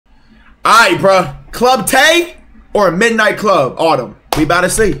Alright, bruh. Club Tay or Midnight Club? Autumn. We about to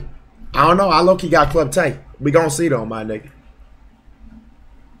see. I don't know. I low-key got Club Tay. We gonna see though, my nigga.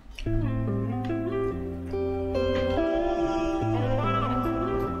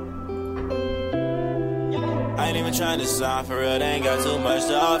 I ain't even trying to sign for real, they ain't got too much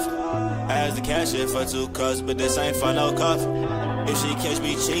to offer. I asked the cashier for 2 cups, but this ain't for no coffee. If she catch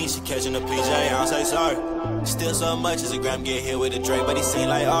me cheating, she catching a PJ, I don't say sorry. Still so much as a gram get hit with a Drake, but he seem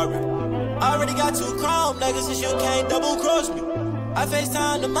like Aubrey. Already got 2 chrome niggas, since you can't double cross me. I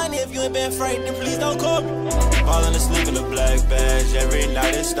FaceTime the money, if you ain't been frightened, then please don't call me. Falling asleep in a black badge, every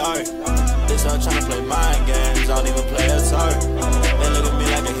night it's started. This hoe tryna play mind games, I don't even play a target. They look at me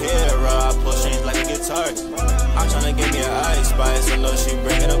like a hero, I pull strings like a guitar. I'm tryna give me an ice spice, I know she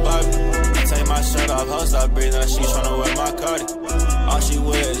bringing a barbie. I take my shirt off, hoe stop breathing, she tryna wear my cardigan. All she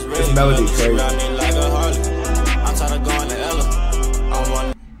wears is red, she ride me like a Harley. I'm tryna go on the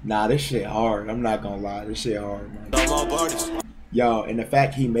Ella. Nah, this shit hard. I'm not gonna lie, this shit hard, man. No more parties. Yo, and the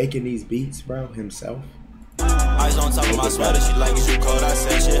fact he making these beats, bro, himself. Eyes on top of my sweater, she like it too cold, I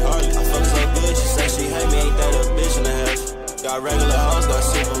said shit hardly. I fuck so good, she said she hate me, ain't that a bitch in the half. Got regular hoes, got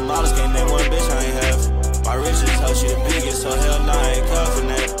supermodels, can't name one bitch I ain't have. My richest hoe, she the biggest, so hell nah, I ain't cuffin'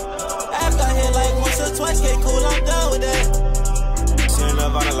 that. After I hit like once or twice, get cool, I'm done with that. Sitting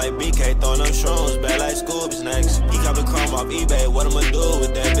up on it like BK, throwing them shrooms, bad like Scooby's next. He got the chrome off eBay, what I'ma do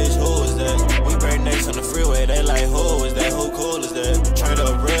with that bitch, who is that? We break necks on the freeway, they like who is that, who cool is that? Trained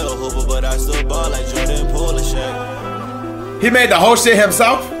up real hooper, but I still ball like Jordan Poole and shit. He made the whole shit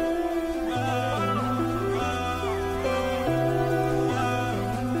himself?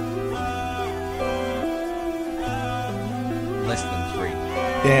 Less than 3.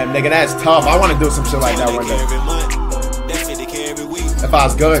 Damn, nigga, that's tough. I want to do some shit like that one day. If I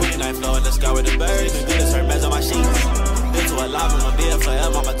was good.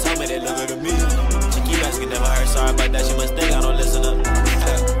 Never heard sorry about that, she must think I don't listen up.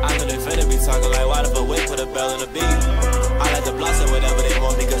 I know they finna be talking like why the fuck wait, put a bell in the beat. I let the blossom whatever they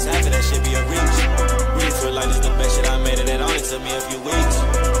want because half of that shit be a reach. Really feel like it's the best shit I made and it only took me a few weeks.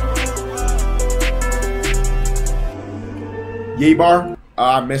 Yee bar?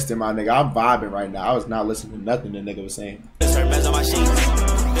 I missed it, my nigga. I'm vibing right now. I was not listening to nothing the nigga was saying. It's her mess on my sheets.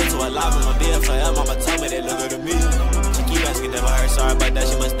 Been to a lot of my beer for her, mama told me they look good to me. She keep asking, never heard sorry about that,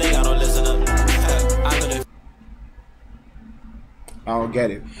 she must think I don't listen up. I don't get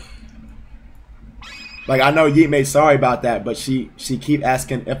it. Like, I know Yeet made sorry about that, but she keep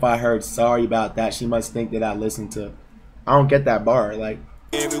asking if I heard sorry about that. She must think that I listened to. I don't get that bar. Like,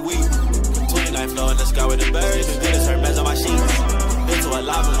 every week, 29 floor in the sky with the birds. It's her mess on my sheets. Been to a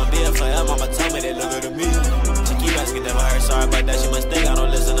lot of my beer for her, mama told me they look good to me. She keep asking, never heard sorry about that, she must think I don't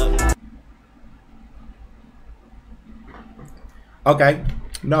listen up. okay,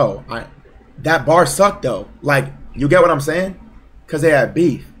 no, that bar sucked though. Like, you get what I'm saying? Cause they had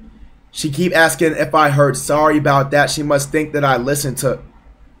beef. She keep asking if I heard sorry about that. She must think that I listened to.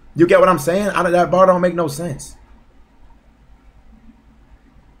 You get what I'm saying? Out of that bar don't make no sense.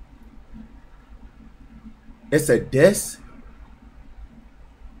 It's a diss.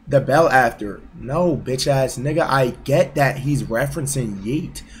 The bell after. No, bitch ass nigga. I get that he's referencing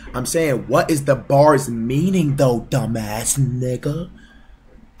Yeet. I'm saying, what is the bar's meaning though, dumbass nigga?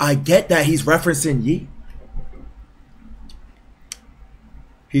 I get that he's referencing Yeet.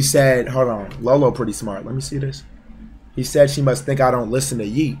 He said, hold on, Lolo pretty smart. Let me see this. He said she must think I don't listen to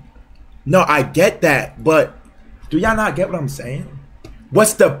Yeet. No, I get that, but do y'all not get what I'm saying?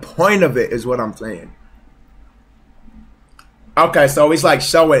 What's the point of it is what I'm saying. Okay, so he's like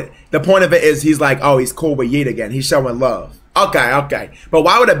showing, the point of it is he's like, oh, he's cool with Yeet again. He's showing love. Okay, okay. But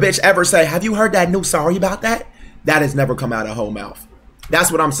why would a bitch ever say, have you heard that new sorry about that? That has never come out of her whole mouth.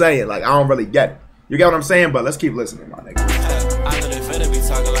 That's what I'm saying. Like, I don't really get it. You get what I'm saying? But let's keep listening, my nigga. I know they finna be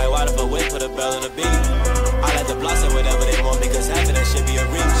talking like why the fuck wait, put a bell in the beat. I let the blossom whatever they want because half of that shit be a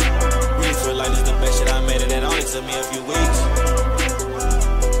reach. Really feel like it's the best shit I made and it only took me a few weeks.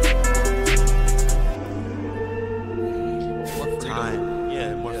 More time.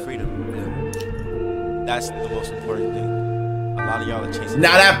 Yeah, more freedom. Yeah. That's the most important thing. A lot of y'all are chasing.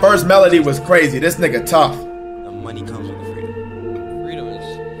 Now that first melody was crazy. This nigga tough. The money comes with the freedom. Freedom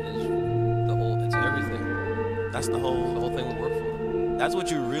is the whole, it's everything. That's the whole thing we work for. That's what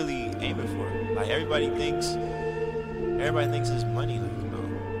you're really aiming for. Like everybody thinks it's money. Like, you know.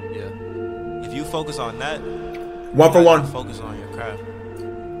 Yeah. If you focus on that, one for one. Focus on your craft.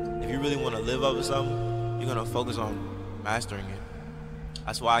 If you really want to live up to something, you're gonna focus on mastering it.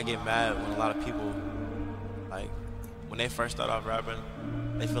 That's why I get mad when a lot of people, like, when they first start off rapping,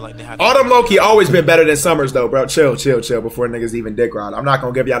 They feel like they have Autumn low-key always been better than Summers though, bro. Chill before niggas even dick ride. I'm not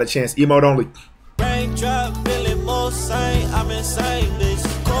gonna give y'all a chance. Emote only. Raindrop, feeling more sane. I'm insane,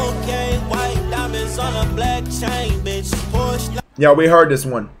 bitch. Cocaine, white diamonds on a black chain, bitch. Porsche. Yo, we heard this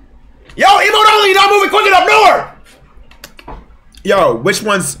one. Yo, emote only, not moving quick enough, nowhere. Yo, which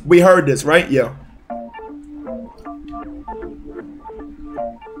ones we heard this, right? Yo.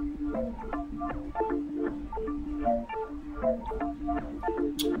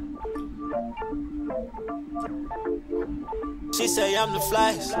 She say I'm the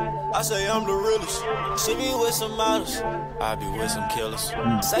flyest, I say I'm the realest. She be with some models, I be with some killers.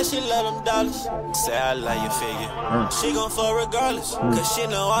 Say she love them dollars, say I love your figure. She gon' fuck regardless, cause she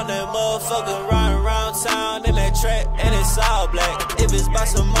know I'm that motherfucker riding around town in that track, and it's all black. If it's about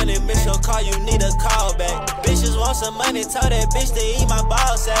some money, bitch, your car, you need a call back. Bitches want some money, tell that bitch to eat my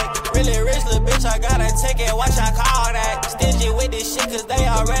ball sack. Really rich little bitch, I gotta take it, watch I call that. Stingy with this shit, cause they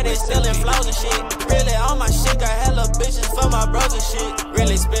already stealing flows and shit. Really all my shit, got hella bitches for my bros and shit.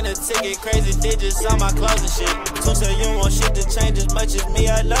 Really spend a ticket, crazy digits on my clothes and shit. So say you want shit to change as much as me,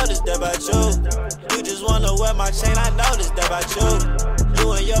 I noticed that about you. You just wanna wear my chain, I noticed that about you.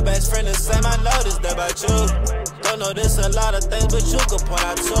 You and your best friend the same, I noticed that about you. Don't know this a lot of things, but you could point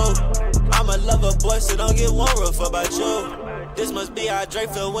out too. I'm a lover boy, so don't get one roof about you. This must be how Drake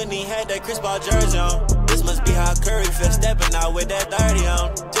felt when he had that Chris Paul jersey on. This must be how Curry felt stepping out with that 30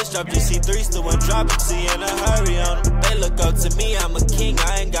 on. Just dropped GC3, still one dropping, see in a hurry on. They look up to me, I'm a king,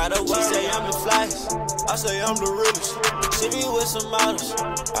 I ain't gotta worry. She say I'm the flyest, I say I'm the realest. She be with some models,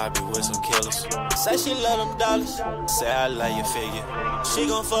 I be with some killers. Say she love them dollars, say I love your figure. She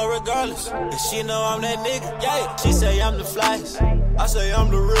gon' fuck regardless, cause she know I'm that nigga. Yeah, she say I'm the flyest, I say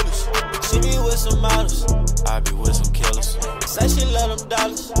I'm the realest. She be with some models, I be with some killers. Say she love them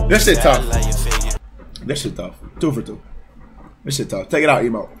dollars, this shit tough. I love your figure. This shit tough. 2 for 2. This shit tough. Take it out,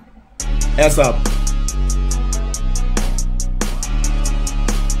 emote. Ass up.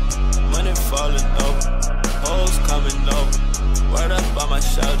 Money falling over, hoes coming over. Word up on my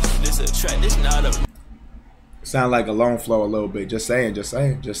shoulders. This a track, this not a. Sound like a long flow a little bit. Just saying.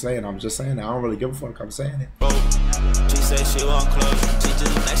 I'm just saying. I don't really give a fuck. I'm saying it. She say she want close. She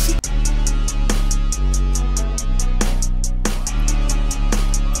just like she.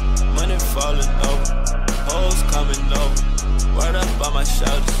 Money falling over, hoes coming over. Word up on my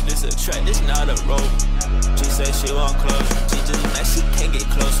shoulders. This a track, this not a rope. She say she want close. She just like she can't get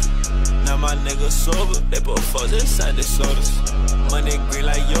closer. Now my niggas sober, they both froze inside the sodas. Money green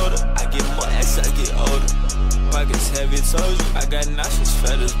like Yoda, I get more as I get older. Pockets heavy, told you, I got nauseous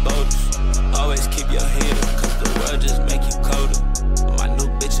feathers, boulders. Always keep your head up, cause the world just make you colder. My new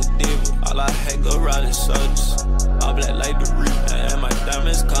bitch a diva, all I hang around is soldiers. All black like the Reaper, and my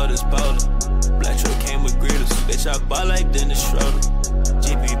diamonds cold as powder. Black truck came with gritters, bitch I bought like Dennis Schroeder.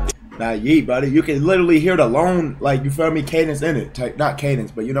 GP. Nah, yeet, buddy. You can literally hear the lone, like, you feel me, cadence in it. Type, not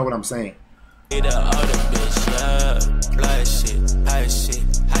cadence, but you know what I'm saying. All the bitch, yeah. Black shit, high shit,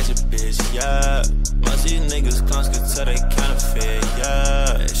 hide your bitch, yeah. Most these niggas clowns can tell they counterfeit,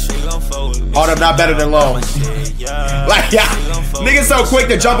 yeah. She gon' fuck with me. Autumn not better than Long. Yeah. Like, yeah. Niggas so quick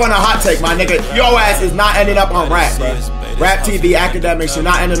to jump on a hot take, my nigga. Your ass is not ending up on rap, bro. Rap TV, academics, you're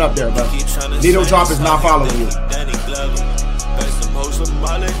not ending up there, bro. Needle Drop is not following you.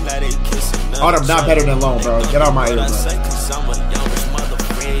 Autumn not better than Long, bro. Get out my ear, bro.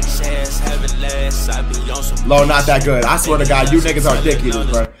 Low not that good. I swear to God, you niggas are dick eaters,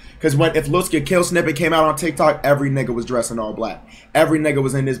 bro. Cause if Lil Get Kill snippet came out on TikTok, every nigga was dressing all black. Every nigga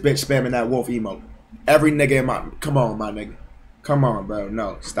was in this bitch spamming that wolf emote. Every nigga in my, come on, my nigga. Come on, bro.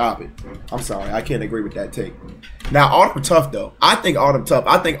 No, stop it. I'm sorry. I can't agree with that take. Now, Autumn tough, though. I think Autumn tough.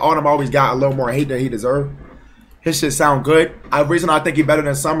 I think Autumn always got a little more hate than he deserved. His shit sound good. The reason I think he better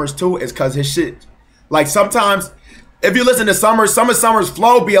than Summers, too, is because his shit, like, sometimes, if you listen to Summers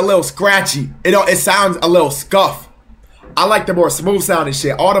flow be a little scratchy. You know, it sounds a little scuff. I like the more smooth sounding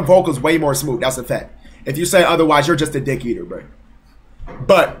shit. Autumn vocals way more smooth. That's a fact. If you say otherwise, you're just a dick eater, bro.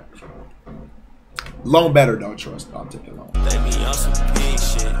 But Lone better, don't trust. I'm taking Lone. They be on some big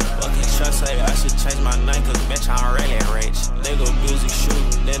shit. Fucking trust, say I should change my name, cause bitch, I'm really rich. Nigga music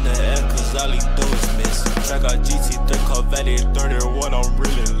shooting in the air, cause all he do is miss. Track out GT3 Corvette, 31, I'm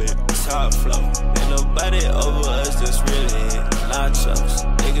really lit. Top flow. Ain't nobody over us that's really it. Nachos.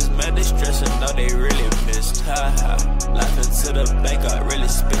 Niggas mad, they stressing, know they really missed. Ha ha. Laughing to the bank, I really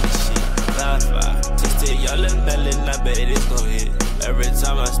spit shit. Wi-Fi. Just y'all and melon, I bet it's gon' hit. Every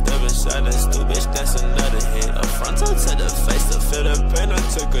time I step inside that stupid, that's another hit. A frontal to the face to feel the pain, I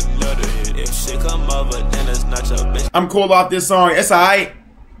took another hit. If shit come over, then it's not your bitch. I'm cool off this song. It's alright.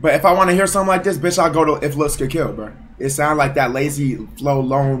 But if I want to hear something like this, bitch, I'll go to If Looks Could Kill, bro. It sounded like that lazy flow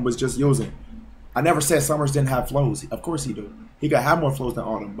Lone was just using. I never said Summers didn't have flows. Of course he do. He could have more flows than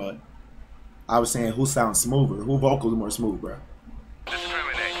Autumn, but I was saying who sounds smoother, who vocals more smooth, bro.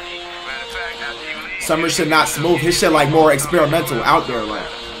 Summers should not smooth. His shit like more experimental out there, like.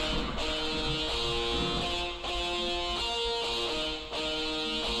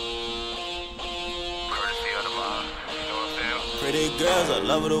 Pretty girls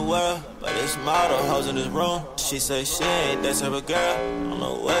all over the world, but it's model hoes in this room. She say she ain't that type of girl. I don't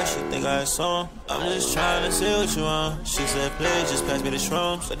know what she think I assume. I'm just trying to see what you want. She said please just pass me the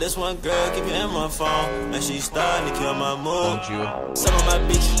shrooms. But this one girl keep it in my phone, and she starting to kill my mood. Some of my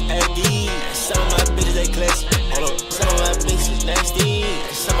bitches FD, and some of my bitches they classy. Hold up, some of my bitches nasty,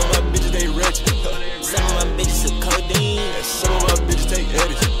 and some of my bitches they rich. Some of my bitches are codeine, and some of my bitches they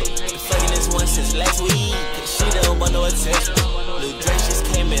edit. Fucking this one since last week, cause she don't want no attention. Lil Drake just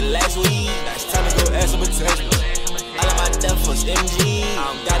came in last week, now it's time to go ask some attention. All of my death was MG, I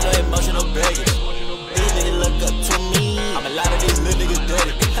don't got no emotional baggage. These niggas look up to me, I'm a lot of these little niggas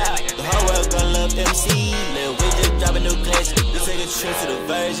dirty. The whole world gonna love MC, Lil we just drop a new classic. We take a trip to the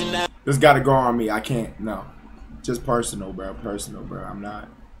version now. This gotta go on me, I can't, no. Just personal, bro, I'm not.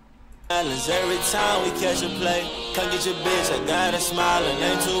 Every time we catch a play, come get your bitch, I gotta smile and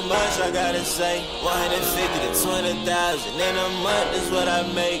ain't too much I gotta say. 150 to 200,000 in a month is what I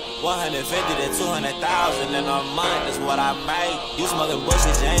make. 150 to 200,000 in a month is what I make. You smoking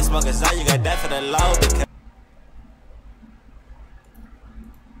bullshit, you ain't smoking so you got that for the low.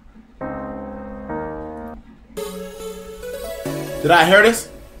 Did I hear this?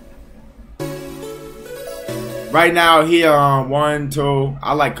 Right now, he 1, 2.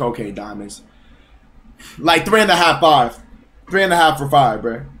 I like cocaine diamonds. Like 3.5, 5. 3.5 for 5,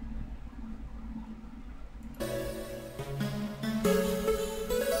 bro.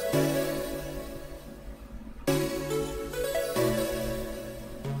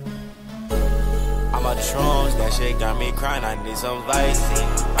 I'm out the shrooms, that shit got me crying. I need some vice.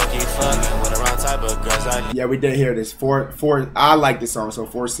 I keep fucking with the wrong type of girls. Yeah, we did hear this. 4. I like this song, so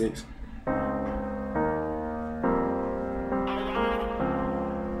 4, 6.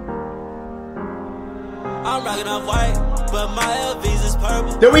 I'm rocking off white, but my LVs is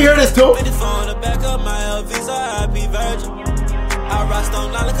purple. Did we hear this too? With the phone on the back of my LVs, I happy virgin. I rock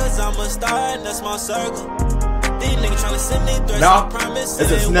Stone Island cause I'm a star in a small circle. These niggas tryna send me threats, I promise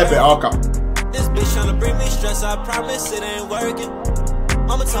it's it a ain't snippet, working. okay. This bitch tryna bring me stress, I promise it ain't working.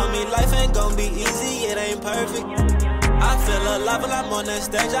 Mama told me life ain't gon' be easy, it ain't perfect. I feel alive when I'm on that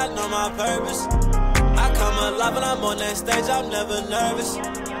stage, I know my purpose. I come alive when I'm on that stage, I'm never nervous.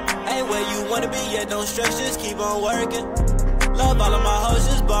 Ain't where you wanna be yet, don't stress, just keep on working. Love all of my hoes,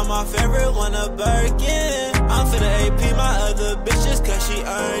 just bought my favorite one a Birkin. I'm finna AP my other bitches cause she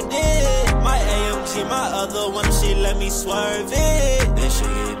earned it. My AMG, my other one, she let me swerve it. This shit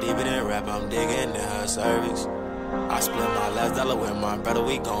get deeper than rap, I'm digging in her cervix. I split my last dollar with my brother,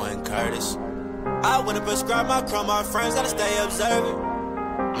 we going Curtis. I wouldn't prescribe my chrome, my friends gotta stay observant.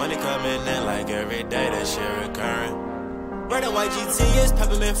 Money coming in like every day, that shit recurring. Red and white GT is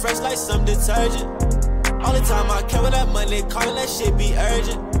peppermint fresh like some detergent. Only time I care with that money, calling that shit be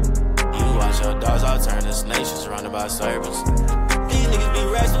urgent. You watch your dogs all turn to snakes, just surrounded by serpents. These niggas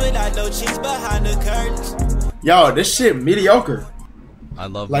be resting without no cheese behind the curtains. Yo, this shit mediocre. I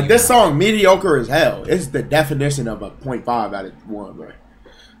love like this song mediocre as hell. It's the definition of a 0.5 out of 1, bro.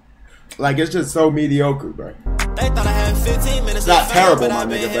 Like it's just so mediocre, bro. They thought I had 15 minutes. It's not terrible, my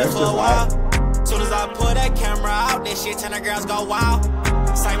nigga, bro. It's just like. Soon as I pull that camera out, this shit turn the girls go wild.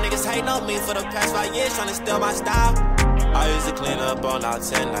 Same niggas hating on me for the past 5 years, trying to steal my style. I used to clean up on out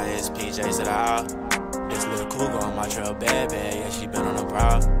 10, now it's PJs at the house. This little cougar on my trail, bad, yeah, she been on the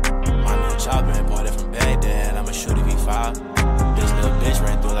prowl. My little chopper imported from Baghdad, I'ma shoot if he foul. This little bitch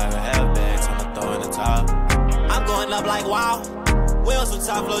ran through like a half bag, time to throw in the top. I'm going up like wow. We on some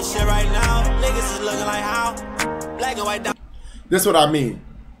top flow shit right now. Niggas is looking like how. Black and white down. This is what I mean.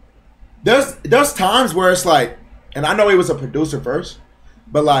 There's times where it's like, and I know he was a producer first,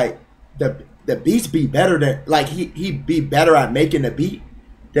 but like the beats be better than like he be better at making the beat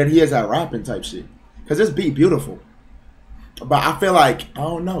than he is at rapping type shit. Cause this beat beautiful, but I feel like I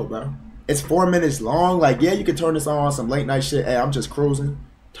don't know, bro. It's 4 minutes long. Like yeah, you can turn this on some late night shit. Hey, I'm just cruising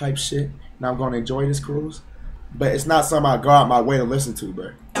type shit. Now I'm gonna enjoy this cruise, but it's not something I go out my way to listen to,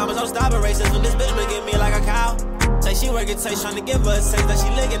 bro. I was on stopping races when this bitch look at me like a cow. Say she working taste, trying to give her a taste that she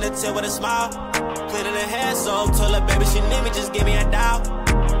licking the tip with a smile. Cleaning her hair soap, told her baby she need me, just give me a dial.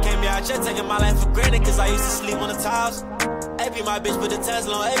 Can't be out here taking my life for granted, cause I used to sleep on the tiles. AP my bitch put the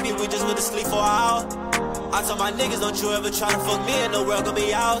Tesla on AP, we just went to sleep for an hour. I told my niggas, don't you ever try to fuck me and the world gon'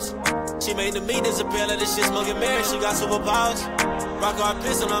 be ours. She made the meat disappear, let this shit smoking mirror. She got superpowers. Rock our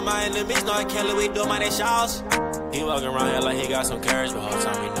pistol on my enemies, know I can't let we do my name showers. He walking around here like he got some courage, but whole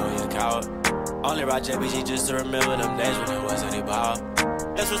time he know he a coward. Only rock JBG just to remember them days when there wasn't any power.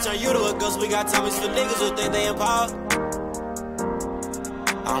 That's what turn you to a ghost. We got Tommies for niggas who think they empowered.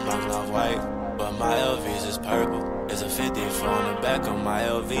 I'm rocking off white, but my LVs is purple. There's a 54 on the back of my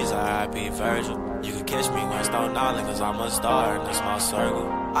LVs, R.I.P. Virgil. You can catch me when Stone Island, cause I'm a star in a small circle.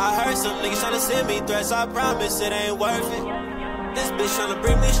 I heard some niggas tryna send me threats, I promise it ain't worth it. This bitch tryna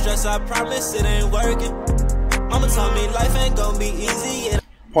bring me stress, I promise it ain't working. Mama told me life ain't gonna be easy. Yeah.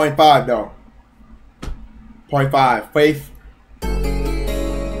 0.5 though. 0.5. Faith.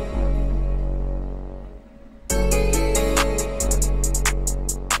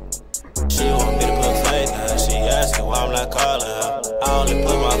 She want me to put faith in her. She asking why I'm not calling her. I only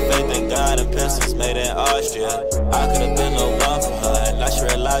put my faith in God and pistols made in Austria. I could've been the one for her, and now she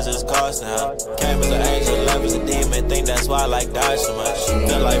realizes it's costing her. Came as an angel, love as a demon, think that's why I like die so much.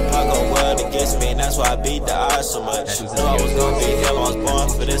 Feel like Paco world against me, and that's why I beat the odds so much. Knew I was gonna be him, I was born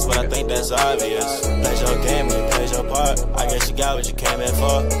for this, but I think that's obvious. Play your game, you play your part. I guess you got what you came in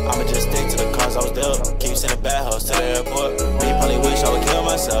for. I'ma just stick to the cause I was dealt. Keep sending bad hoes to the airport. Me probably wish I would kill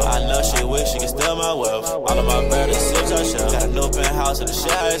myself. I know she wish she could steal my wealth. All of my brothers, six I shell. Got a new penthouse and the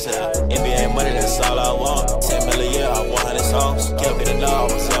shit high as hell. NBA money, that's all I want. 10 million a year, I 100 songs. Can't be the know, I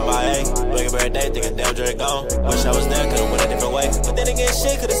was MIA. Wake up every day, thinking damn Drake gone. Wish I was there, could've went a different way. But then again,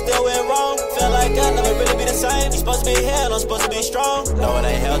 shit could've still went wrong. Felt like God never really be the same. You supposed to be here, I'm supposed to be strong. No, it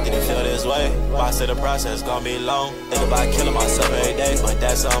ain't healthy to feel this way. Why say the process gonna be long? Think about killing myself every day. But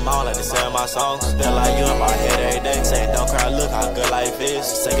that's something I don't like to say in my songs. Feel like you in my head every day. Saying don't cry, look how good life is.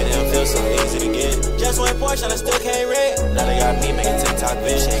 Sick of them, feel so easy to get. Just went Porsche and I still can't read. Now they got me making TikTok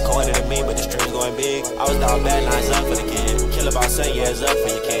bitch. She ain't corny to me, but the stream's going big. I was down bad lines up for the kid. Kill about 7 years up for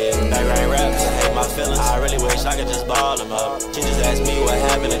your kid. Back right rap, cause I hate my feelings. I really wish I could just ball them up. She just asked me what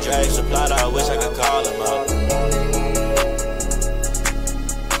happened to Drake. Replied, I wish I could call him up.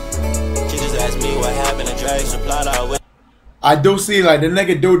 She just asked me what happened to Drake. Replied, I wish. I do see like the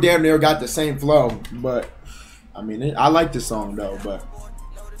nigga do damn near got the same flow, but I mean I like this song though, but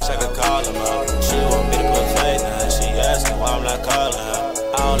I could call him up. She want me to put faith in her. She asking why I'm not calling her.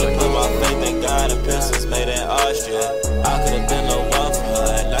 I only put my faith in God and pistols made in Austria. I could've been the one for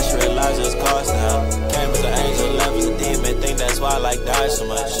her, and now she realizes it's costing her. Came as an angel, left as a demon, think that's why I like die so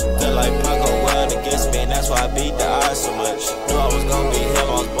much. Feel like Paco world against me, and that's why I beat the odds so much. Knew I was gonna be him,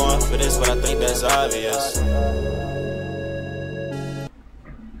 I was born for this, but I think that's obvious.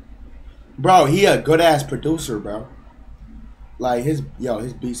 bro, he a good ass producer, bro. Like his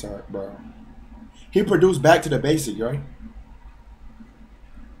beats are, bro. He produced Back to the Basics, right?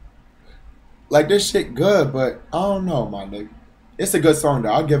 Like this shit good, but I don't know, my nigga. It's a good song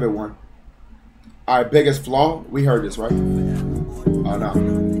though. I'll give it one. All right, biggest flaw. We heard this, right? Oh no.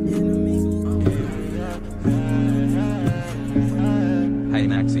 Hey,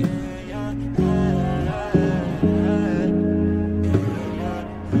 Maxie.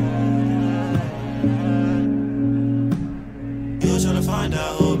 You tryna find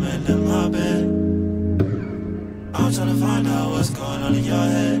out who been in my bed. I'm tryna find out what's going on in your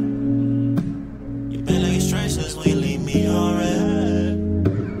head. You've been like strangers when you leave me on red.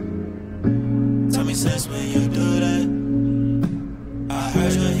 Tell me since when you do that. I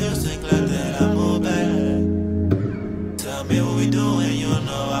heard you in Houston, glad that I moved back. Tell me what we doing, you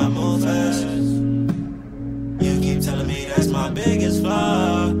know I move fast. You keep telling me that's my biggest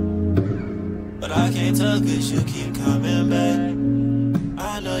flaw, but I can't tell cause you keep coming back.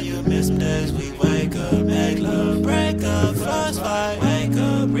 I know you miss some days we wake up, make love, break up, first fight, wake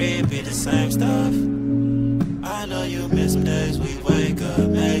up, repeat the same stuff. I know you miss some days we wake up,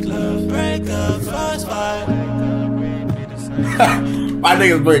 make love, break up, first fight. My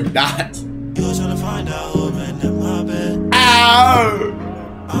niggas bring dots. You tryna find out who been in my bed. Ow!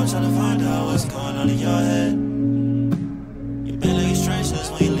 I'm tryna find out what's going on in your head. You've been like strangers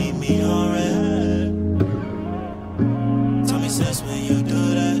when you leave me on red. Tell me since when you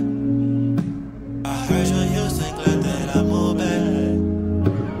do that. I heard you in Houston, glad that I moved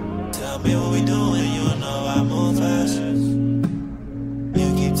back. Tell me what we doing, you know I move fast.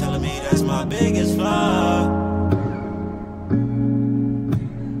 You keep telling me that's my biggest flaw.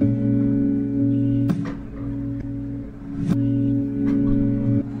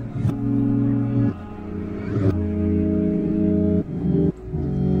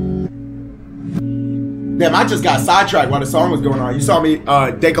 Damn, I just got sidetracked while the song was going on. You saw me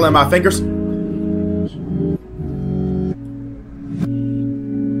dickling my fingers?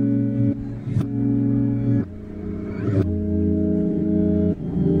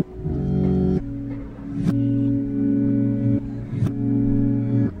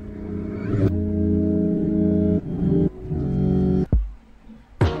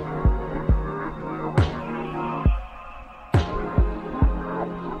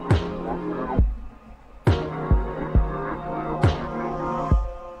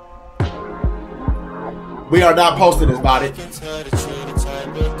 We are not posting this about it.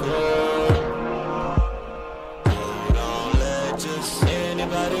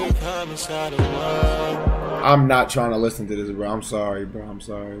 I'm not trying to listen to this, bro. I'm sorry, bro. I'm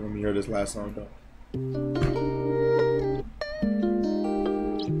sorry. Let me hear this last song, though.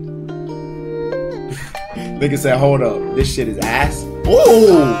 Nigga said, hold up. This shit is ass.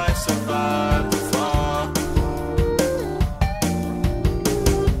 Ooh!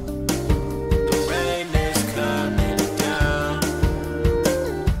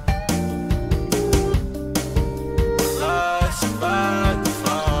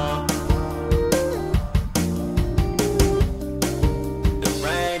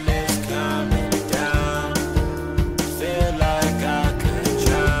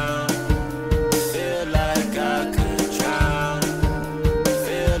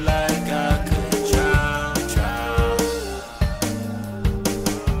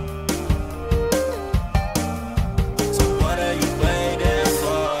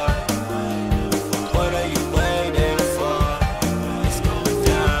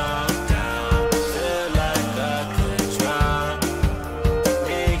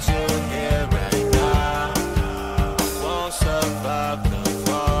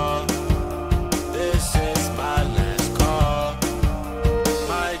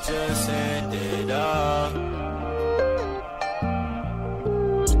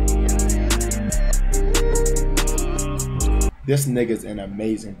 This nigga's an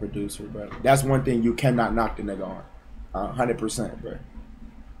amazing producer, bro. That's one thing you cannot knock the nigga on. 100%, bro.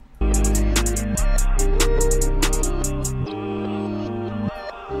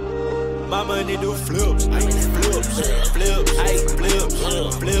 My money do flips, flips, flips, flips,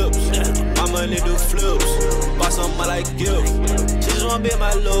 flips. My money do flips. Buy something I like gift. She just wanna be in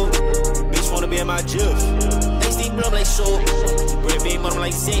my loop. Bitch wanna be in my gif. They see blood like soap. Bread beam on them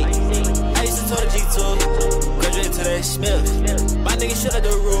like zinc. I used to tow the G2. Graduated to that Smith. My nigga shit at the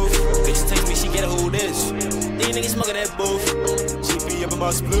roof. Bitch text me, she get a who this. These niggas smoking that booth. GP up in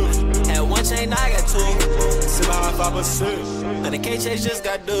my split. Had one chain, now I got two. Sit behind 5%. And the K-Chase just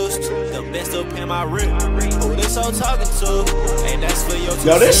got deuced. The best up in my rip. Who this hoe talking to? And that's for your.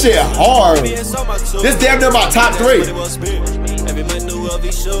 Yo, this shit hard. This damn near my top 3. Every man new LV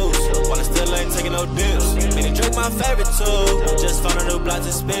shoes. While I still ain't taking no dips. Made a drink my favorite too. Just found a new block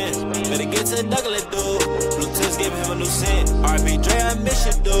to spin. Better get to the Douglas dude. Blue tips gave him a new scent. R.I.P. Dre, I miss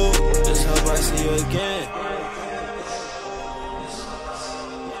you, dude. Just hope I see you again.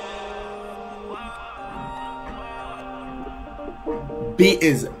 Beat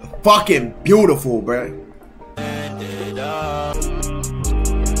is fucking beautiful, bro.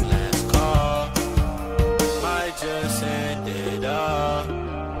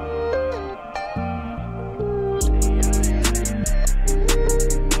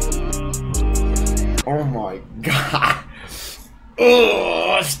 Oh my god.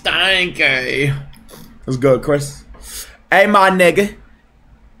 Oh, stanky. What's good, Chris? Hey, my nigga.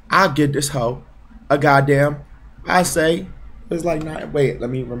 I'll get this hoe a goddamn, I say, it's like not. Wait, let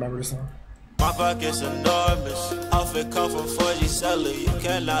me remember the song. My pocket's enormous. Outfit come from 4G seller. You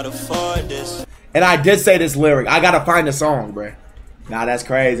cannot afford this. And I did say this lyric. I gotta find the song, bruh. Nah, that's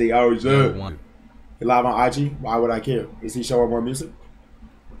crazy. Oh shit. He live on IG? Why would I care? Is he showing more music?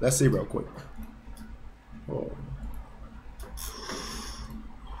 Let's see real quick. Oh.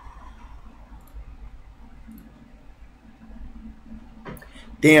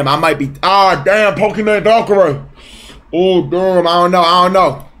 Damn, I might be. Ah, damn, Pokemon Valkyrie. Oh, damn, I don't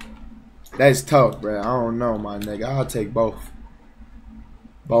know. That's tough, bro. I don't know, my nigga. I'll take both.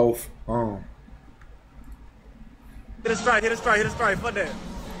 Both. Hit a strike, hit a strike, hit a strike. Fuck that.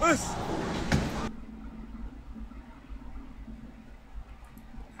 Push.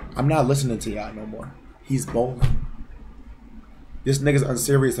 I'm not listening to y'all no more. He's bold. This nigga's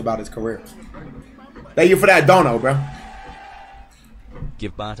unserious about his career. Thank you for that dono, bro.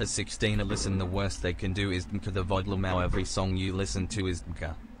 Give Barter 16 a listen. The worst they can do is dnka the vodlum. Now every song you listen to is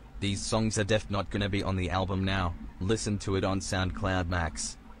dnka. These songs are def not gonna be on the album now. Listen to it on SoundCloud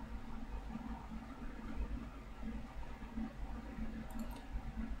Max.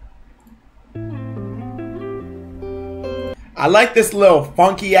 I like this little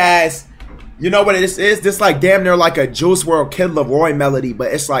funky ass. You know what this is? This like damn near like a Juice WRLD Kid Leroy melody,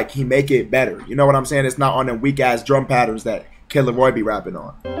 but it's like he make it better. You know what I'm saying? It's not on them weak ass drum patterns that Kid Leroy be rapping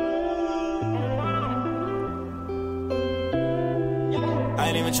on. I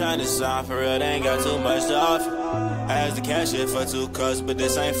ain't even trying to sign for real, they ain't got too much to offer. I asked the cashier for 2 cups, but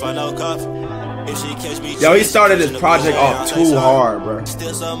this ain't for no coffee. If she catch me, yo, he started his project off too hard, bro.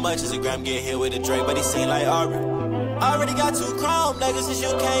 Still so much as a gram get hit with a Drake, but he seem like Aubrey. I already got 2 chrome niggas, since you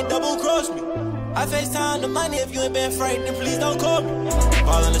can't double cross me. I FaceTime the money if you ain't been afraid, then please don't call me.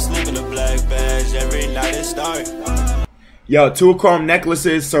 Falling asleep in a black badge every night it start. Yo, 2 chrome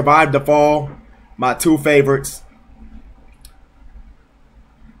necklaces, Survive the Fall. My 2 favorites.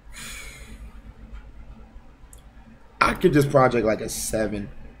 I could just project like a 7.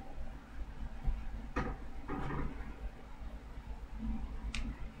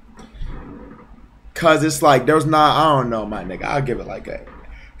 Cause it's like there's not, I don't know, my nigga. I'll give it like a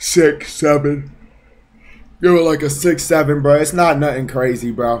 6, 7. Give it like a 6, 7, bro. It's not nothing crazy,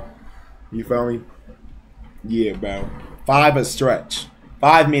 bro. You feel me? Yeah, bro. 5 a stretch.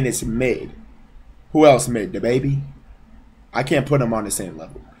 5 minutes mid. Who else mid? The baby? I can't put him on the same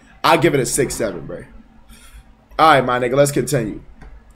level. I'll give it a 6, 7, bro. Alright, my nigga, let's continue.